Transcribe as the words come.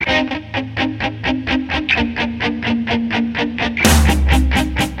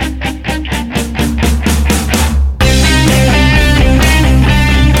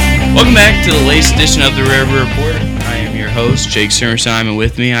welcome to the latest edition of the Red River Report. I am your host, Jake Simon, and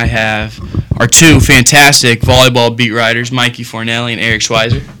with me I have our two fantastic volleyball beat writers, Mikey Fornelli and Eric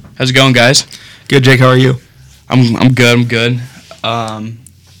Schweizer. How's it going, guys? Good, Jake. How are you? I'm good.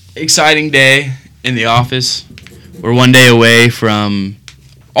 Exciting day in the office. We're one day away from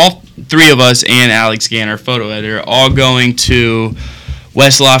all three of us and Alex Gann, our photo editor, all going to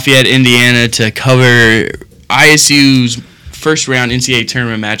West Lafayette, Indiana to cover ISU's first round NCAA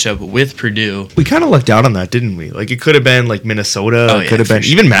tournament matchup with Purdue. We kind of lucked out on that, didn't we? Like, it could have been like Minnesota. It could have been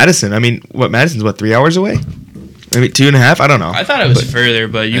even Madison. I mean, Madison's 3 hours away? Maybe 2.5? I don't know. I thought it was further,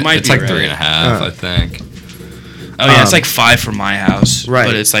 but you might be right. It's like 3.5, I think. Oh, yeah, it's like 5 from my house, right.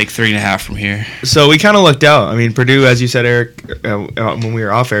 But it's like 3.5 from here. So we kind of lucked out. I mean, Purdue, as you said, Eric, when we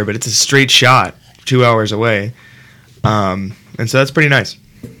were off air, but it's a straight shot 2 hours away. And so that's pretty nice.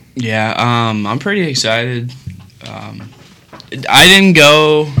 Yeah, I'm pretty excited. I didn't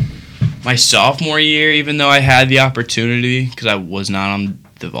go my sophomore year, even though I had the opportunity, because I was not on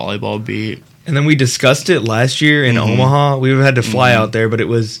the volleyball beat. And then we discussed it last year in Omaha. We would have had to fly out there, but it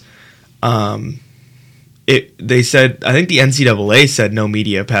was they said, I think the NCAA said no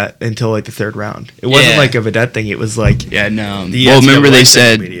media until like the third round. It wasn't like a vedette thing. It was like no. Well, remember they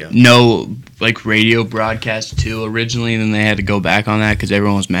said no like radio broadcast too originally, and then they had to go back on that because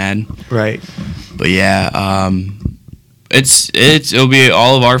everyone was mad. Right. But yeah, it'll be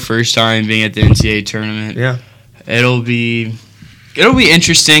all of our first time being at the NCAA tournament. Yeah. It'll be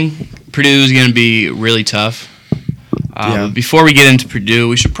interesting. Purdue is going to be really tough. Before we get into Purdue,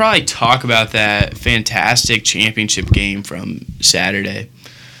 we should probably talk about that fantastic championship game from Saturday.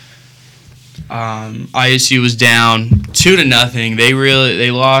 ISU was down 2-0.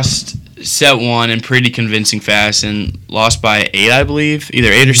 They lost set 1 in pretty convincing fashion. Lost by 8, I believe, either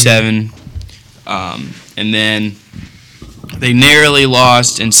 8 or 7. And then they narrowly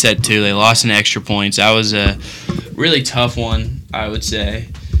lost in set 2. They lost in extra points. That was a really tough one, I would say.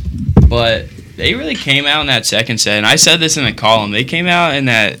 But they really came out in that second set. And I said this in the column. They came out in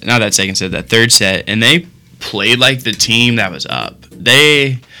that third set, and they played like the team that was up.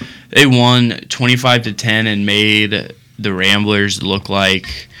 They won 25-10 and made the Ramblers look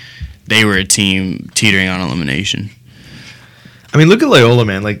like they were a team teetering on elimination. I mean, look at Loyola,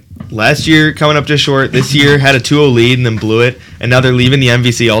 man. Like, last year, coming up just short. This year, had a 2-0 lead and then blew it. And now they're leaving the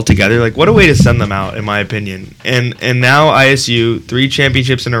MVC altogether. Like, what a way to send them out, in my opinion. And now ISU, 3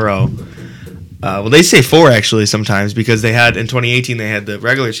 championships in a row. Well, they say 4, actually, sometimes, because they had, in 2018, they had the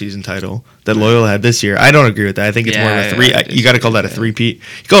regular season title that Loyola had this year. I don't agree with that. I think it's more of a 3. You got to call that a 3-peat.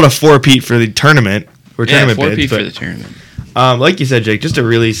 You call it a 4-peat for the tournament. Or tournament 4-peat bids, for the tournament. Like you said, Jake, just a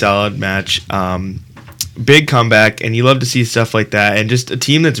really solid match. Big comeback, and you love to see stuff like that, and just a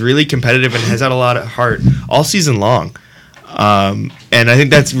team that's really competitive and has had a lot of heart all season long. And I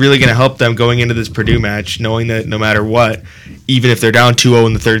think that's really going to help them going into this Purdue match, knowing that no matter what, even if they're down 2-0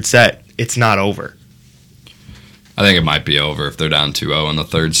 in the third set, it's not over. I think it might be over if they're down 2-0 in the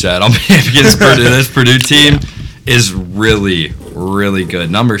third set. I'll be against Purdue. This Purdue team is really, really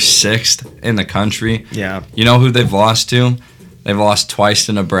good. Number 6th in the country. Yeah. You know who they've lost to? They've lost twice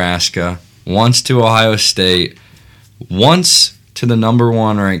to Nebraska, once to Ohio State, once to the number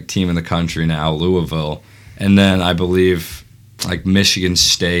 1 ranked team in the country now, Louisville, and then I believe like Michigan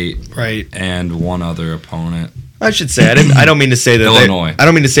State, right, and one other opponent. I should say I don't mean to say that Illinois. I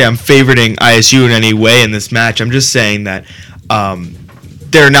don't mean to say I'm favoriting ISU in any way in this match. I'm just saying that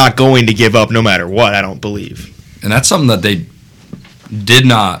they're not going to give up no matter what. I don't believe, and that's something that they did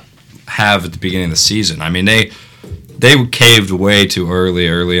not have at the beginning of the season. I mean, they caved way too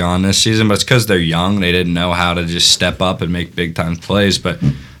early on this season, but it's because they're young. They didn't know how to just step up and make big-time plays. But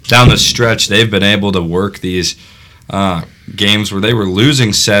down the stretch, they've been able to work these games where they were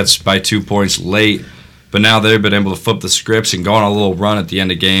losing sets by 2 points late, but now they've been able to flip the scripts and go on a little run at the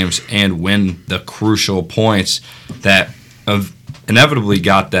end of games and win the crucial points that have inevitably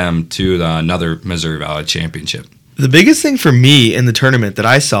got them to another Missouri Valley championship. The biggest thing for me in the tournament that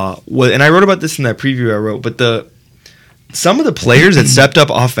I saw was, and I wrote about this in that preview I wrote, but some of the players that stepped up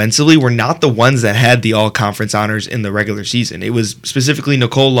offensively were not the ones that had the all-conference honors in the regular season. It was specifically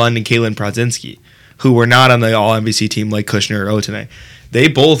Nicole Lund and Kaylin Prodzinski, who were not on the all-MVC team like Kushner or Otene. They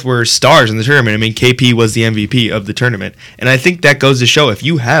both were stars in the tournament. I mean, KP was the MVP of the tournament. And I think that goes to show if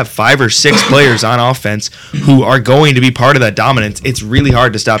you have 5 or 6 players on offense who are going to be part of that dominance, it's really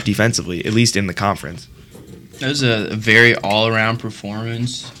hard to stop defensively, at least in the conference. That was a very all-around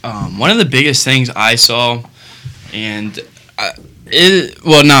performance. One of the biggest things I saw, and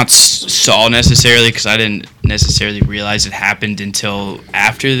not saw necessarily because I didn't necessarily realize it happened until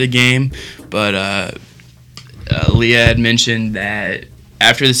after the game, but Leah had mentioned that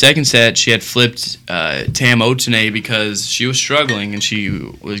after the second set, she had flipped Tam Otene because she was struggling and she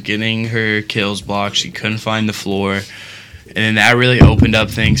was getting her kills blocked. She couldn't find the floor. And then that really opened up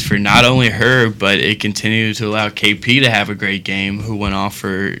things for not only her, but it continued to allow KP to have a great game, who went off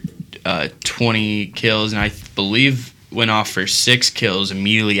for 20 kills, and I believe went off for 6 kills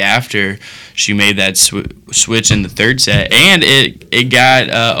immediately after she made that switch in the third set. And it got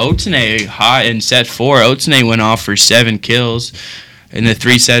Otene hot in set 4. Otene went off for 7 kills. In the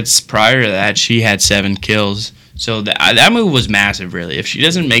 3 sets prior to that, she had 7 kills. So that move was massive, really. If she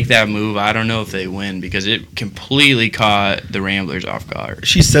doesn't make that move, I don't know if they win, because it completely caught the Ramblers off guard.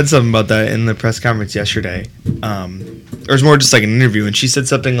 She said something about that in the press conference yesterday. Or it was more just like an interview, and she said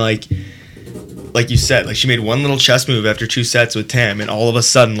something like you said, like she made one little chess move after 2 sets with Tam, and all of a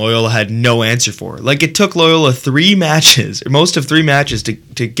sudden Loyola had no answer for her. Like, it took Loyola 3 matches, or most of 3 matches, to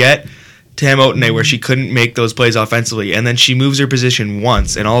get Tam Otene where she couldn't make those plays offensively, and then she moves her position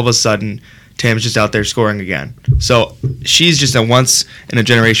once, and all of a sudden Tam's just out there scoring again. So she's just a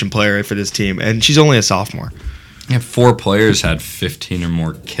once-in-a-generation player for this team, and she's only a sophomore. Yeah, 4 players had 15 or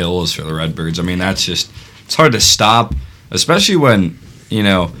more kills for the Redbirds. I mean, that's just, it's hard to stop, especially when,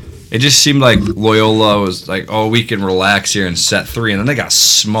 it just seemed like Loyola was like, oh, we can relax here in set 3, and then they got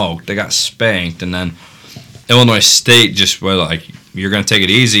smoked. They got spanked, and then Illinois State just was like, you're going to take it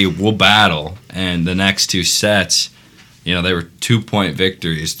easy, we'll battle. And the next 2 sets, they were 2-point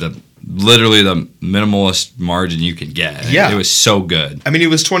victories. Literally the minimalist margin you could get. Yeah. It was so good. I mean, it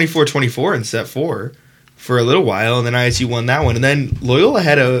was 24-24 in set 4 for a little while, and then ISU won that one. And then Loyola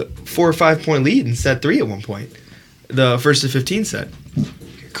had a 4 or 5 point lead in set 3 at one point, the first to 15 set.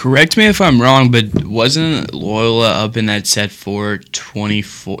 Correct me if I'm wrong, but wasn't Loyola up in that set 4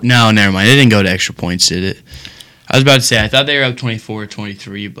 24? No, never mind. It didn't go to extra points, did it? I was about to say, I thought they were up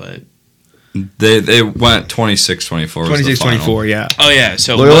 24-23, but... They went 26-24. 26-24, yeah. Oh, yeah.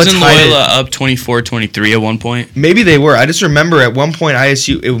 So Loyola Loyola up 24-23 at one point? Maybe they were. I just remember at one point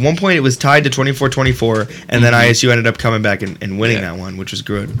it was tied to 24-24, and then ISU ended up coming back and winning that one, which was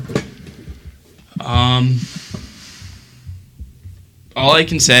good. All I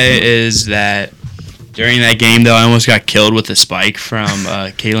can say is that during that game, though, I almost got killed with a spike from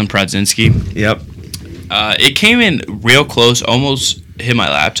Kaylin Prodzinski. Yep. It came in real close, almost hit my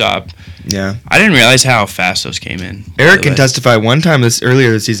laptop. Yeah. I didn't realize how fast those came in. Eric can testify. One time earlier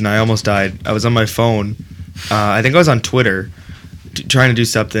this season, I almost died. I was on my phone. I think I was on Twitter trying to do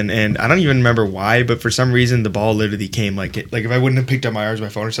something, and I don't even remember why, but for some reason, the ball literally came like if I wouldn't have picked up my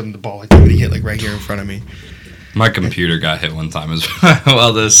phone or something, the ball literally hit right here in front of me. My computer got hit one time as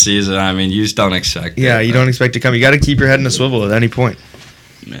well this season. I mean, you just don't expect it. Yeah, you don't expect to come. You got to keep your head in a swivel at any point.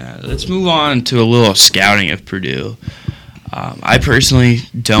 Yeah, let's move on to a little scouting of Purdue. I personally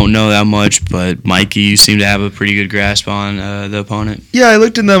don't know that much, but Mikey, you seem to have a pretty good grasp on the opponent. Yeah, I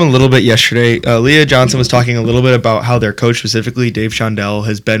looked at them a little bit yesterday. Leah Johnson was talking a little bit about how their coach, specifically Dave Shondell,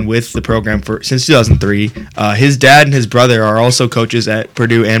 has been with the program since 2003. His dad and his brother are also coaches at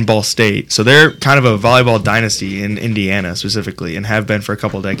Purdue and Ball State, so they're kind of a volleyball dynasty in Indiana specifically, and have been for a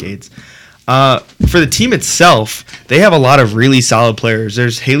couple decades. For the team itself, they have a lot of really solid players.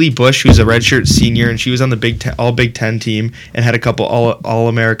 There's Haley Bush, who's a redshirt senior, and she was on the All Big Ten team and had a couple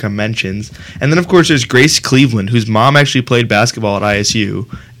All-America mentions. And then, of course, there's Grace Cleveland, whose mom actually played basketball at ISU,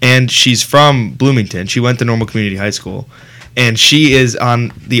 and she's from Bloomington. She went to Normal Community High School, and she is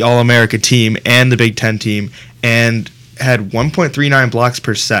on the All-America team and the Big Ten team, and had 1.39 blocks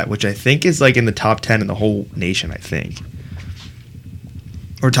per set, which I think is in the top 10 in the whole nation, I think.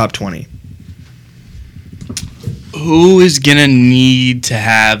 Or top 20. Who is going to need to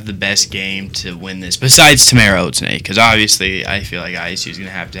have the best game to win this, besides Tamara Otene? Because obviously I feel like ISU is going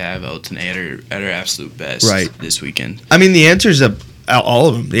to have Otene at her absolute best this weekend. I mean, the answer is all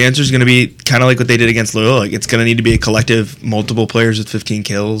of them. The answer is going to be kind of like what they did against Loyola. It's going to need to be a collective, multiple players with 15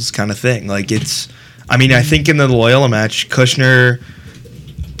 kills kind of thing. I think in the Loyola match, Kushner,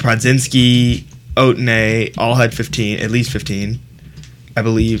 Prodzinski, Otene all had 15, at least 15. I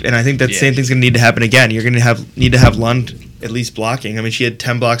believe, and I think that same thing's going to need to happen again. You're going to need to have Lund at least blocking. I mean, she had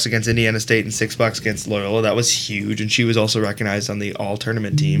 10 blocks against Indiana State and 6 blocks against Loyola. That was huge, and she was also recognized on the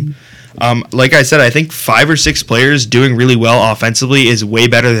all-tournament team. Like I said, I think 5 or 6 players doing really well offensively is way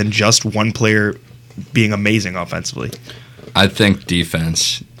better than just one player being amazing offensively. I think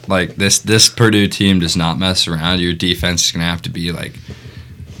defense, this Purdue team does not mess around. Your defense is going to have to be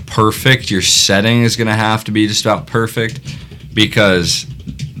perfect. Your setting is going to have to be just about perfect. Because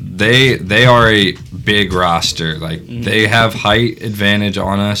they are a big roster. They have height advantage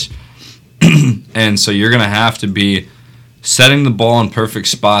on us. And so you're going to have to be setting the ball in perfect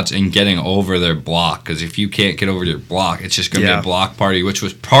spots and getting over their block. Because if you can't get over your block, it's just going to be a block party, which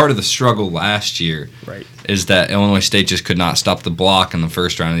was part of the struggle last year. Right. Is that Illinois State just could not stop the block in the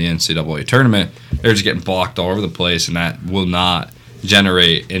first round of the NCAA tournament. They're just getting blocked all over the place, and that will not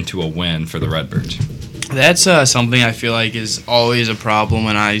generate into a win for the Redbirds. That's something I feel like is always a problem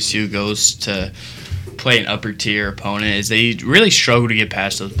when ISU goes to play an upper tier opponent, is they really struggle to get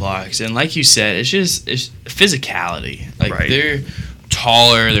past those blocks. And like you said, it's physicality. Like they're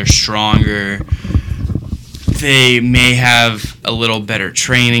taller, they're stronger. They may have a little better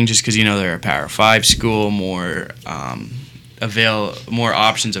training just because they're a Power 5 school, more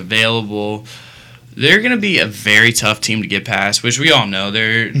options available. They're going to be a very tough team to get past, which we all know.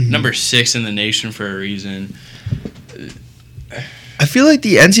 They're number 6 in the nation for a reason. I feel like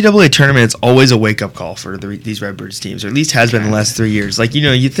the NCAA tournament is always a wake-up call for these Redbirds teams, or at least has been the last 3 years. Like,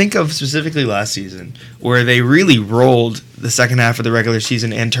 you think of specifically last season, where they really rolled the second half of the regular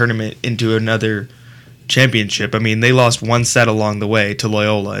season and tournament into another championship. I mean, they lost one set along the way to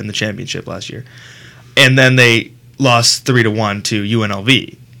Loyola in the championship last year. And then they lost 3-1 to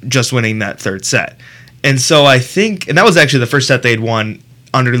UNLV, just winning that third set. And so I think, and that was actually the first set they'd won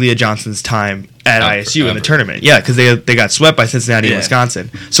under Leah Johnson's time at ISU in the tournament. Yeah, because they got swept by Cincinnati and Wisconsin.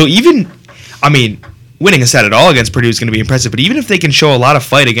 So even, winning a set at all against Purdue is going to be impressive. But even if they can show a lot of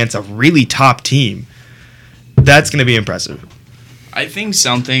fight against a really top team, that's going to be impressive. I think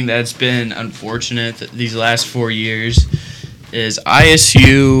something that's been unfortunate these last 4 years is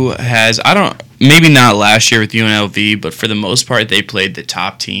ISU has, maybe not last year with UNLV, but for the most part, they played the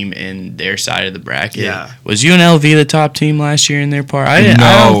top team in their side of the bracket. Yeah. Was UNLV the top team last year in their part? I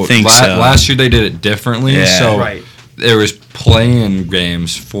don't think so. Last year they did it differently. Yeah. So there was play-in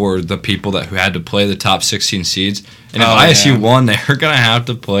games for the people who had to play the top 16 seeds. And if ISU won, they were going to have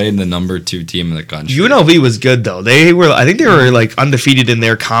to play the number 2 team in the country. UNLV was good, though. I think they were like undefeated in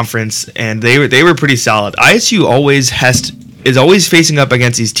their conference, and they were pretty solid. ISU is always facing up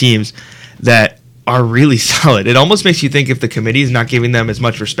against these teams that are really solid. It almost makes you think if the committee is not giving them as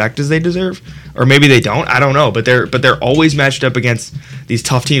much respect as they deserve, or maybe they don't. I don't know, but they're always matched up against these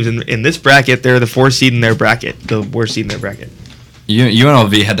tough teams. In this bracket, they're the 4th seed in their bracket, the worst seed in their bracket.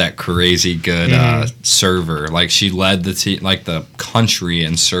 UNLV had that crazy good server. Like, she led the team, like the country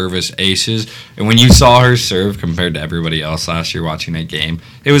in service aces. And when you saw her serve compared to everybody else last year watching that game,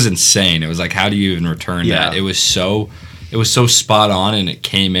 it was insane. It was like, how do you even return that? It was so spot on, and it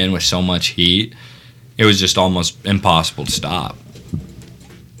came in with so much heat. It was just almost impossible to stop.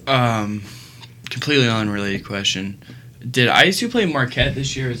 Completely unrelated question. Did ISU play Marquette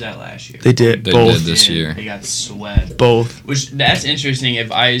this year, or was that last year? They did. They both did this year. They got swept. Both. Which, that's interesting if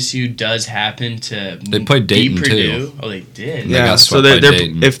ISU does happen to They played Dayton, beat Purdue. too. Oh, they did? They got so swept by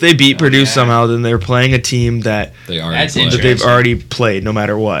Dayton. if they beat Purdue somehow, then they're playing a team that they've already played no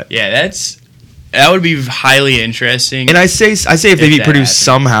matter what. Yeah, that would be highly interesting. And I say if they beat Purdue happens.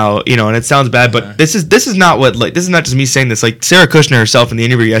 somehow, and it sounds bad, but this is not this is not just me saying this. Like, Sarah Kushner herself in the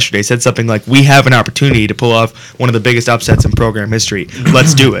interview yesterday said something like, "We have an opportunity to pull off one of the biggest upsets in program history.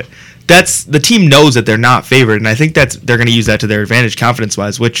 Let's do it." The team knows that they're not favored, and I think they're going to use that to their advantage confidence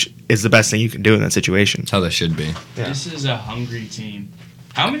wise, which is the best thing you can do in that situation. That's how they should be. Yeah. This is a hungry team.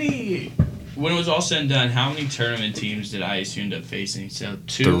 When it was all said and done, how many tournament teams did ISU end up facing? So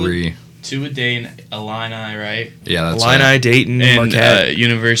 3. 2 a day in Illini, right? Yeah, that's Illini, Dayton, And Marquette.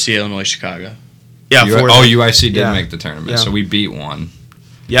 University of Illinois Chicago. Yeah, UIC did Yeah. make the tournament, Yeah. so we beat one.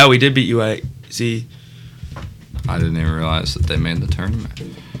 Yeah, we did beat UIC. I didn't even realize that they made the tournament.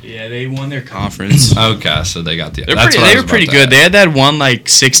 Yeah, they won their conference. Okay, so they got the. They were pretty good. They had that one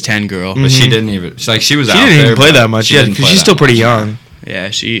 6'10" girl. But she didn't even. She was She out didn't there. even play but that much. she Yeah, didn't because play she's that still pretty much. young. Yeah,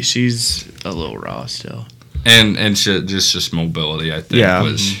 she's a little raw still. And just mobility, I think, Yeah.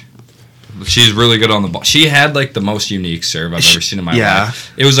 was. She's really good on the ball. She had the most unique serve I've ever seen in my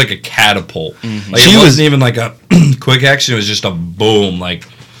life. It was like a catapult. Like, She it was- wasn't even like a quick action. It was just a boom. Like,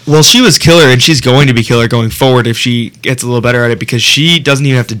 Well, she was killer, and she's going to be killer going forward if she gets a little better at it, because she doesn't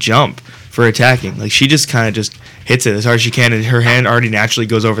even have to jump for attacking. Like, she just kind of just hits it as hard as she can, and her hand already naturally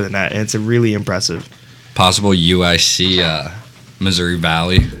goes over the net, and it's really impressive. possible UIC Missouri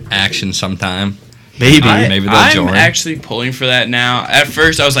Valley action sometime. Maybe. Maybe they'll join. I'm actually pulling for that now. At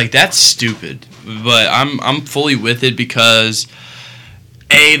first, I was like, "That's stupid," but I'm fully with it because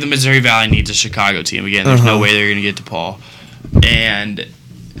the Missouri Valley needs a Chicago team again. There's no way they're gonna get to Paul, and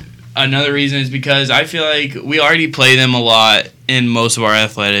another reason is because I feel like we already play them a lot in most of our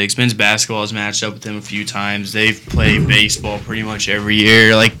athletics. Men's basketball has matched up with them a few times. They've played baseball pretty much every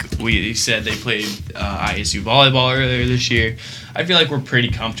year. Like we said, they played ISU volleyball earlier this year. I feel like we're pretty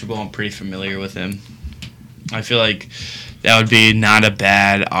comfortable and pretty familiar with them. I feel like that would be not a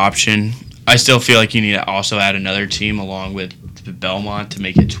bad option. I still feel like you need to also add another team along with Belmont to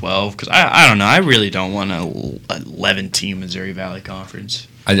make it 12, because I don't know. I really don't want an 11-team Missouri Valley Conference.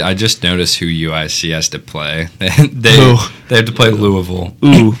 I just noticed who UIC has to play. They have to play Louisville.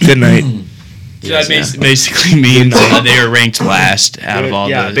 Ooh, good night. So that basically means they are ranked last out of all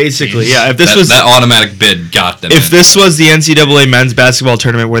the basically, teams. yeah. If this was that automatic bid got them. If this was the NCAA men's basketball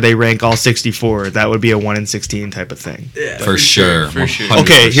tournament where they rank all 64, that would be a 1-in-16 type of thing. Yeah, for sure. 100%.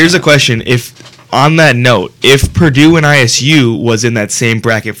 Okay, here's a question. On that note, if Purdue and ISU was in that same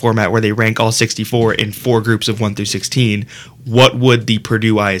bracket format where they rank all 64 in 4 groups of 1 through 16, what would the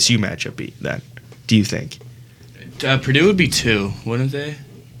Purdue ISU matchup be then? Do you think? Purdue would be 2, wouldn't they?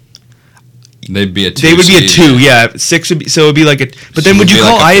 They'd be a 2. They would be a 2, yeah. 6 would be, so it would be like a. But then would you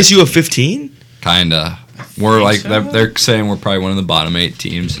call ISU a 15? Kinda. We're like so. they're saying we're probably one of the bottom 8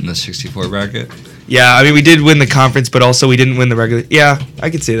 teams in the 64 bracket. Yeah, I mean we did win the conference, but also we didn't win the regular. Yeah, I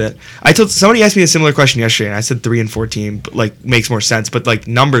could say that. Somebody asked me a similar question yesterday, and I said 3 and 14, but like makes more sense. But like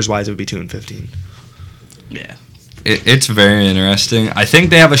numbers wise, it would be 2 and 15. Yeah. It's very interesting. I think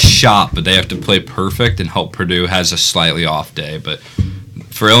they have a shot, but they have to play perfect and hope Purdue has a slightly off day. But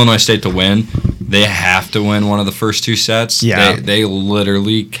for Illinois State to win, they have to win one of the first 2 sets. Yeah. They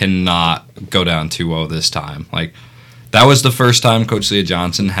literally cannot go down 2-0 this time. Like, that was the first time Coach Leah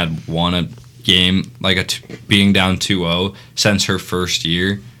Johnson had won a game, like being down 2-0 since her first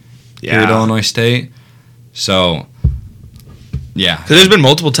year here at Illinois State. So, yeah. So there's been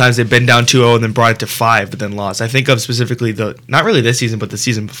multiple times they've been down 2-0 and then brought it to 5, but then lost. I think of specifically not really this season, but the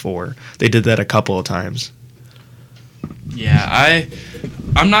season before. They did that a couple of times. Yeah,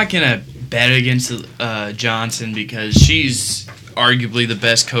 I'm not gonna bet against Johnson because she's arguably the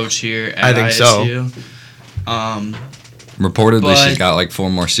best coach here at ISU. So. Reportedly, she's got like 4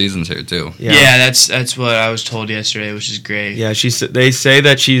 more seasons here too. Yeah, that's what I was told yesterday, which is great. Yeah, they say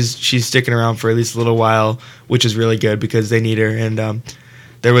that she's sticking around for at least a little while, which is really good because they need her. And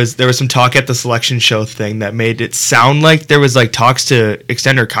there was some talk at the selection show thing that made it sound like there was like talks to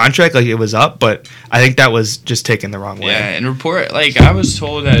extend her contract, like it was up, but I think that was just taken the wrong way. Yeah, and I was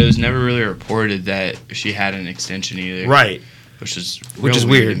told that it was never really reported that she had an extension either. Right. Which is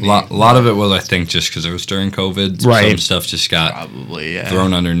weird. A lot of it was, I think, just because it was during COVID. Right. Some stuff just got probably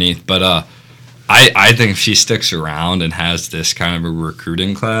thrown underneath. But I think if she sticks around and has this kind of a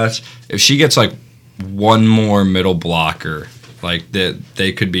recruiting class, if she gets like one more middle blocker, like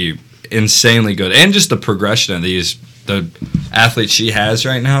they could be insanely good. And just the progression of the athletes she has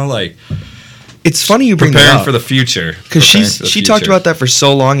right now, like. It's funny you bring preparing that up. for the future. Because she talked about that for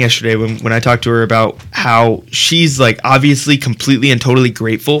so long yesterday when I talked to her about how she's like obviously completely and totally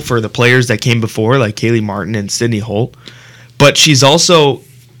grateful for the players that came before, like Kaylee Martin and Sydney Holt. But she's also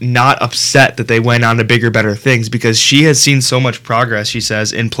not upset that they went on to bigger, better things because she has seen so much progress, she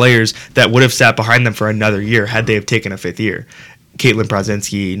says, in players that would have sat behind them for another year had they have taken a 5th year. Caitlin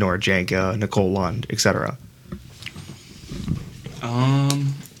Prozinski, Nora Janka, Nicole Lund, etc.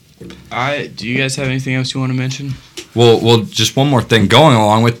 Do you guys have anything else you want to mention? Well, just one more thing. Going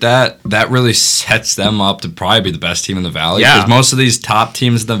along with that really sets them up to probably be the best team in the Valley. Yeah. Because most of these top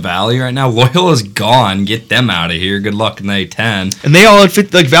teams in the Valley right now, Loyola's gone. Get them out of here. Good luck in the A10. And they all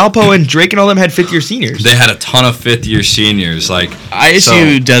had like Valpo and Drake and all them had 5th-year seniors. They had a ton of 5th-year seniors. Like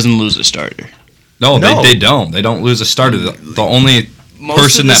ISU doesn't lose a starter. No, they don't. They don't lose a starter. The only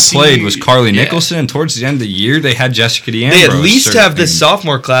person that played was Carly Nicholson, and towards the end of the year, they had Jessica D'Ambrose. They at least have this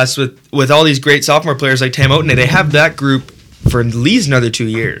sophomore class with all these great sophomore players like Tam Oatney. They have that group for at least another 2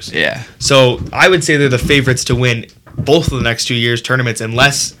 years. Yeah. So I would say they're the favorites to win both of the next 2 years tournaments,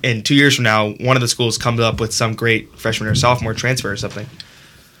 unless in 2 years from now, one of the schools comes up with some great freshman or sophomore transfer or something.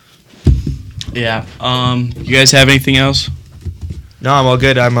 Yeah. You guys have anything else? No, I'm all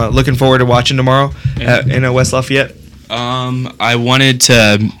good. I'm looking forward to watching tomorrow in West Lafayette. I wanted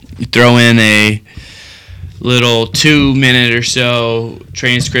to throw in a little 2-minute or so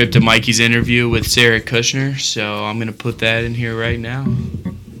transcript of Mikey's interview with Sarah Kushner, so I'm going to put that in here right now.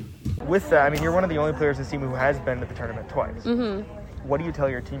 With that, I mean, you're one of the only players in the team who has been to the tournament twice. Mm-hmm. What do you tell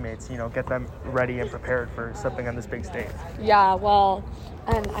your teammates, get them ready and prepared for something on this big stage? Yeah, well,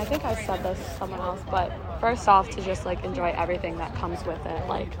 and I think I said this to someone else, but first off, to just, enjoy everything that comes with it.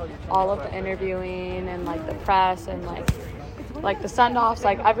 All of the interviewing and, the press and, the send-offs,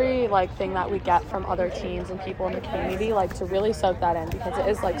 every, thing that we get from other teams and people in the community, to really soak that in because it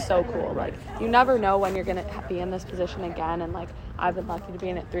is, so cool. You never know when you're going to be in this position again, and, I've been lucky to be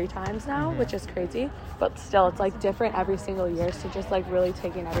in it 3 times now, which is crazy, but still, it's, different every single year, so just, really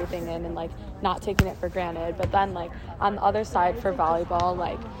taking everything in and, not taking it for granted. But then, on the other side for volleyball,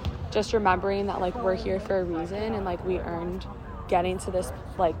 just remembering that like we're here for a reason and like we earned getting to this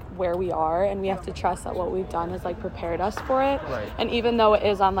like where we are, and we have to trust that what we've done has like prepared us for it. Right. And even though it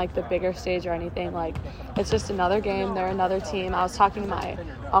is on like the bigger stage or anything, like it's just another game. They're another team. I was talking to my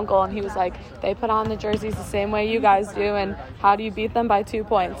uncle and he was like, they put on the jerseys the same way you guys do, and how do you beat them by 2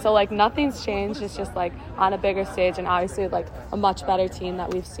 points? So like nothing's changed. It's just like on a bigger stage, and obviously like a much better team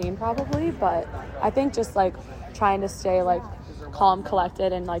that we've seen probably. But I think just like trying to stay like calm,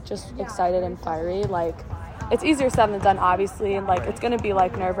 collected, and like just excited and fiery. Like it's easier said than done, obviously, and like it's gonna be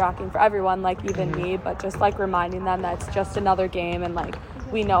like nerve-wracking for everyone, like even me, but just like reminding them that it's just another game and like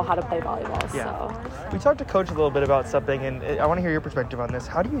we know how to play volleyball. So We talked to Coach a little bit about something, and I want to hear your perspective on this.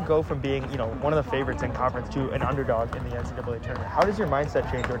 How do you go from being, one of the favorites in conference to an underdog in the NCAA tournament? How does your mindset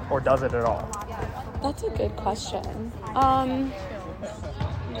change, or does it at all? that's a good question.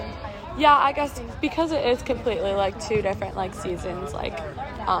 Yeah, I guess because it is completely like two different like seasons, like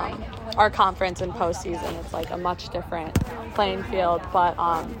our conference and postseason, it's like a much different playing field. But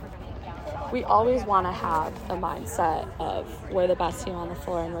we always want to have the mindset of we're the best team on the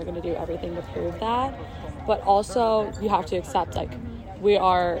floor and we're going to do everything to prove that. But also you have to accept like we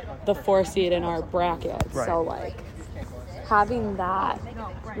are the 4 seed in our bracket, Right. so like having that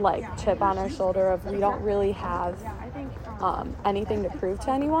like chip on our shoulder of we don't really have anything to prove to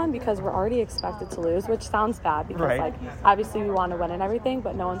anyone because we're already expected to lose, which sounds bad because Right. like obviously we want to win and everything,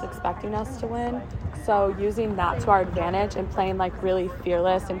 but no one's expecting us to win. So using that to our advantage and playing like really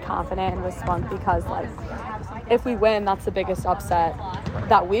fearless and confident and with spunk, because like if we win, that's the biggest upset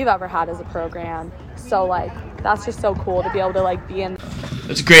that we've ever had as a program. So like that's just so cool to be able to like be in.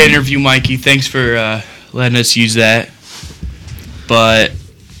 That's a great interview, Mikey. Thanks for letting us use that. But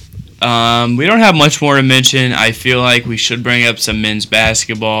we don't have much more to mention. I feel like we should bring up some men's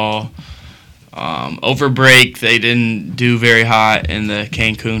basketball. Over break, they didn't do very hot in the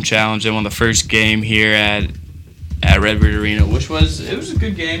Cancun Challenge. They won the first game here at Redbird Arena, it was a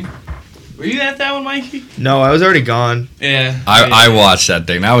good game. Were you at that one, Mikey? No, I was already gone. Yeah. I watched that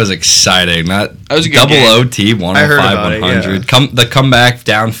thing. That was exciting. That was a good double game. OT, 105, I heard about it, 100. yeah. The comeback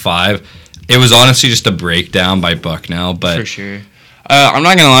down 5. It was honestly just a breakdown by Bucknell, but For sure. I'm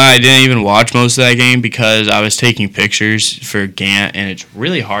not going to lie, I didn't even watch most of that game because I was taking pictures for Gant, and it's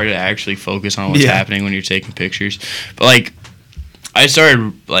really hard to actually focus on what's Yeah. happening when you're taking pictures. But, like, I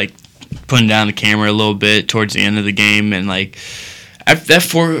started, like, putting down the camera a little bit towards the end of the game, and, like, after that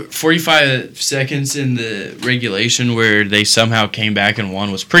 45 seconds in the regulation where they somehow came back and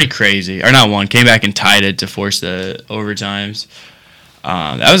won was pretty crazy. Or not won, came back and tied it to force the overtimes.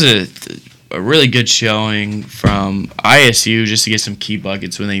 That was a really good showing from ISU just to get some key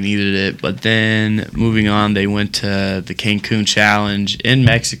buckets when they needed it. But then moving on, they went to the Cancun Challenge in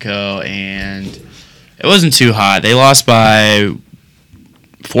Mexico, and it wasn't too hot. They lost by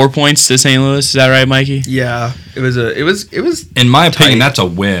 4 points to St. Louis. Is that right, Mikey? Yeah, it was. in my opinion, tight. that's a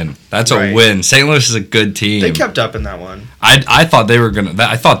win. That's Right. a win. St. Louis is a good team. They kept up in that one. I thought they were gonna.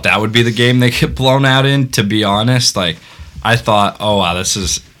 I thought that would be the game they get blown out in. To be honest, like I thought, oh wow, this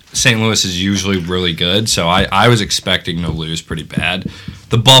is St. Louis is usually really good, so I was expecting to lose pretty bad.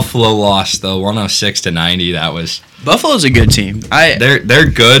 The Buffalo lost though, 106-90. That was Buffalo's a good team. they're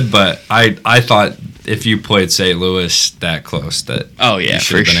good, but I thought if you played St. Louis that close, that Oh, yeah, you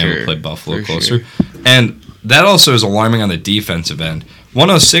should have for been able sure. to play Buffalo For closer. sure. And that also is alarming on the defensive end.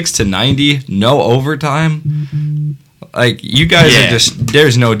 106-90, no overtime. Like you guys Yeah. are just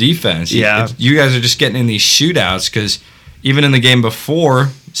there's no defense. Yeah. You guys are just getting in these shootouts because even in the game before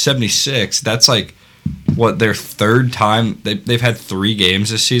 76, that's like what their third time they've had 3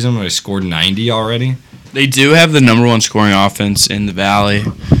 games this season where they scored 90 already. They do have the number 1 scoring offense in the Valley,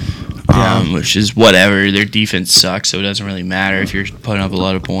 which is whatever. Their defense sucks, so it doesn't really matter if you're putting up a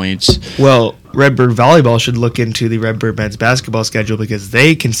lot of points. Well, Redbird Volleyball should look into the Redbird men's basketball schedule because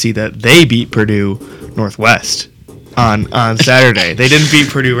they can see that they beat Purdue Northwest on Saturday. They didn't beat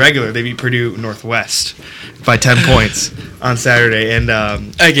Purdue regular; they beat Purdue Northwest by 10 points on Saturday. And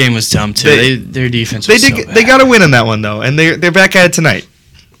That game was dumb too. Their defense they was did so bad. they got a win in that one though, and they're back at it tonight.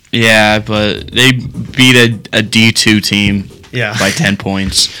 Yeah, but they beat a D2 team Yeah. by 10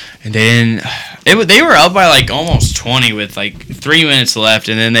 points, and they were up by like almost 20 with like 3 minutes left,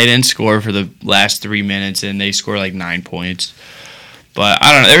 and then they didn't score for the last 3 minutes, and they scored like 9 points. But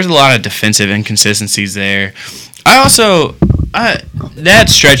I don't know. There's a lot of defensive inconsistencies there. That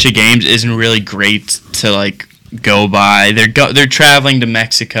stretch of games isn't really great to like go by. They're traveling to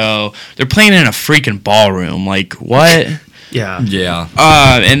Mexico. They're playing in a freaking ballroom. Like what? Yeah. Yeah.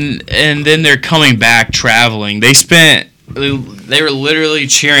 And then they're coming back traveling. They spent they were literally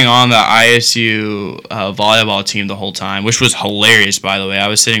cheering on the ISU volleyball team the whole time, which was hilarious, by the way. I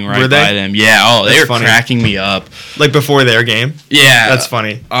was sitting right by them. Yeah, they were funny. cracking me up. Like before their game? Yeah. That's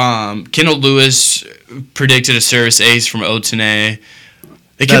funny. Kendall Lewis predicted a service ace from Otene.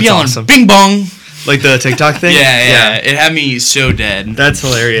 They kept That's yelling, awesome. bing bong. Like the TikTok thing? Yeah. It had me so dead. That's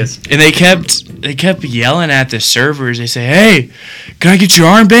hilarious. And they kept yelling at the servers. They say, "Hey, can I get your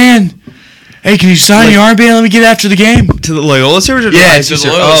armband? Hey, can you sign your armband? Let me get after the game." To the Loyola servers? Or Yeah, the to the ISU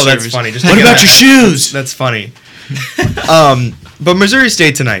Loyola Oh, servers. that's funny. Just What thinking about that. your shoes? That's funny. But Missouri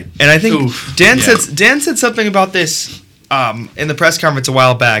State tonight, and I think Oof. Dan said something about this in the press conference a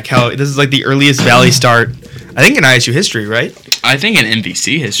while back. How this is like the earliest Valley start, I think, in ISU history, right? I think in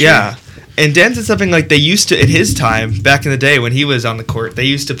NBC history. Yeah. And Dan said something like they used to, at his time, back in the day when he was on the court, they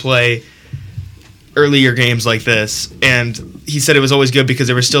used to play earlier games like this. And he said it was always good because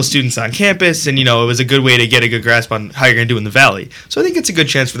there were still students on campus, and, it was a good way to get a good grasp on how you're going to do in the Valley. So I think it's a good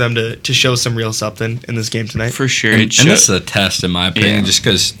chance for them to show some real something in this game tonight. For sure. And this is a test, in my opinion, just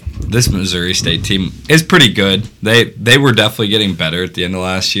because this Missouri State team is pretty good. They were definitely getting better at the end of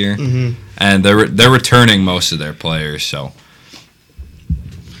last year, and they're returning most of their players. So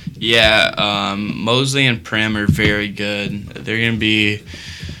Yeah, Mosley and Prim are very good. They're going to be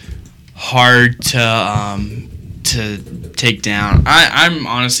hard to take down. I'm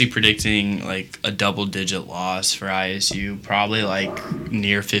honestly predicting like a double-digit loss for ISU, probably like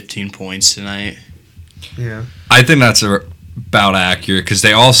near 15 points tonight. Yeah. I think that's about accurate because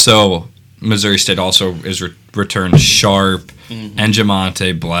Missouri State also is returned Sharp and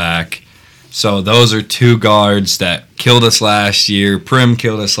Jamonte Black. So those are two guards that killed us last year. Prim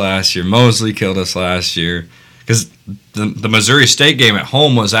killed us last year. Mosley killed us last year. Because the Missouri State game at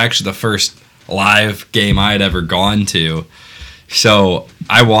home was actually the first live game I had ever gone to. So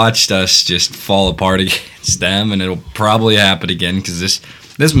I watched us just fall apart against them, and it'll probably happen again because this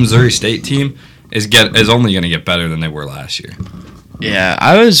Missouri State team is only going to get better than they were last year. Yeah,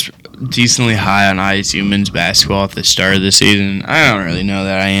 I was decently high on ISU men's basketball at the start of the season. I don't really know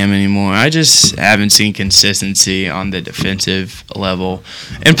that I am anymore. I just haven't seen consistency on the defensive level.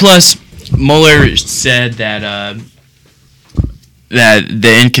 And plus, Mueller said that that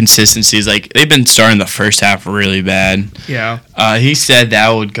the inconsistencies, like, they've been starting the first half really bad. Yeah. He said that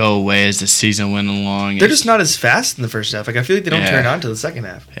would go away as the season went along. They're just not as fast in the first half. Like, I feel like they don't turn on to the second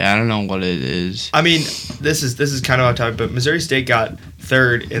half. Yeah, I don't know what it is. I mean, this is kind of off topic, but Missouri State got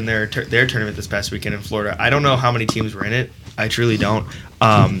third in their tournament this past weekend in Florida. I don't know how many teams were in it. I truly don't.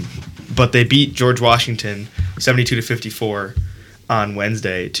 But they beat George Washington 72-54 on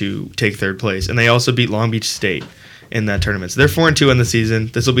Wednesday to take third place, and they also beat Long Beach State in that tournament. So they're 4-2 in the season.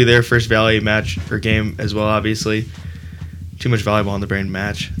 This will be their first Valley match or game as well. Obviously, too much volleyball in the brain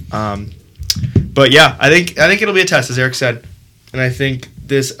match. But yeah, I think it'll be a test, as Eric said, and I think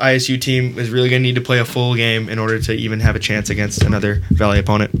this ISU team is really going to need to play a full game in order to even have a chance against another Valley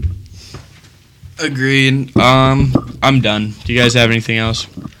opponent. Agreed. I'm done. Do you guys have anything else?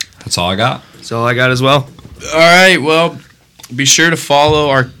 That's all I got. That's all I got as well. All right, well, be sure to follow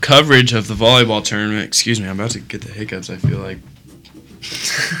our coverage of the volleyball tournament. Excuse me, I'm about to get the hiccups, I feel like.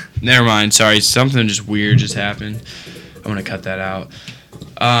 Never mind, sorry. Something just weird just happened. I'm going to cut that out.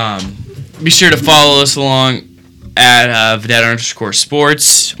 Be sure to follow us along at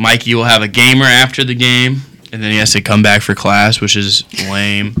Vedette_sports. Mikey will have a gamer after the game, and then he has to come back for class, which is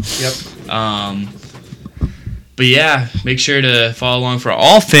lame. Yep. But yeah, make sure to follow along for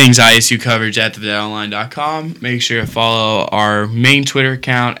all things ISU coverage at thevedetteonline.com. Make sure to follow our main Twitter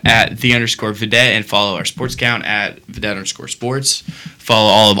account at @the_vedette and follow our sports account at Vedette_sports. Follow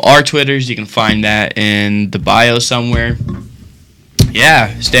all of our Twitters. You can find that in the bio somewhere.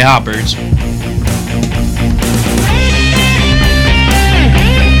 Yeah, stay hot, birds.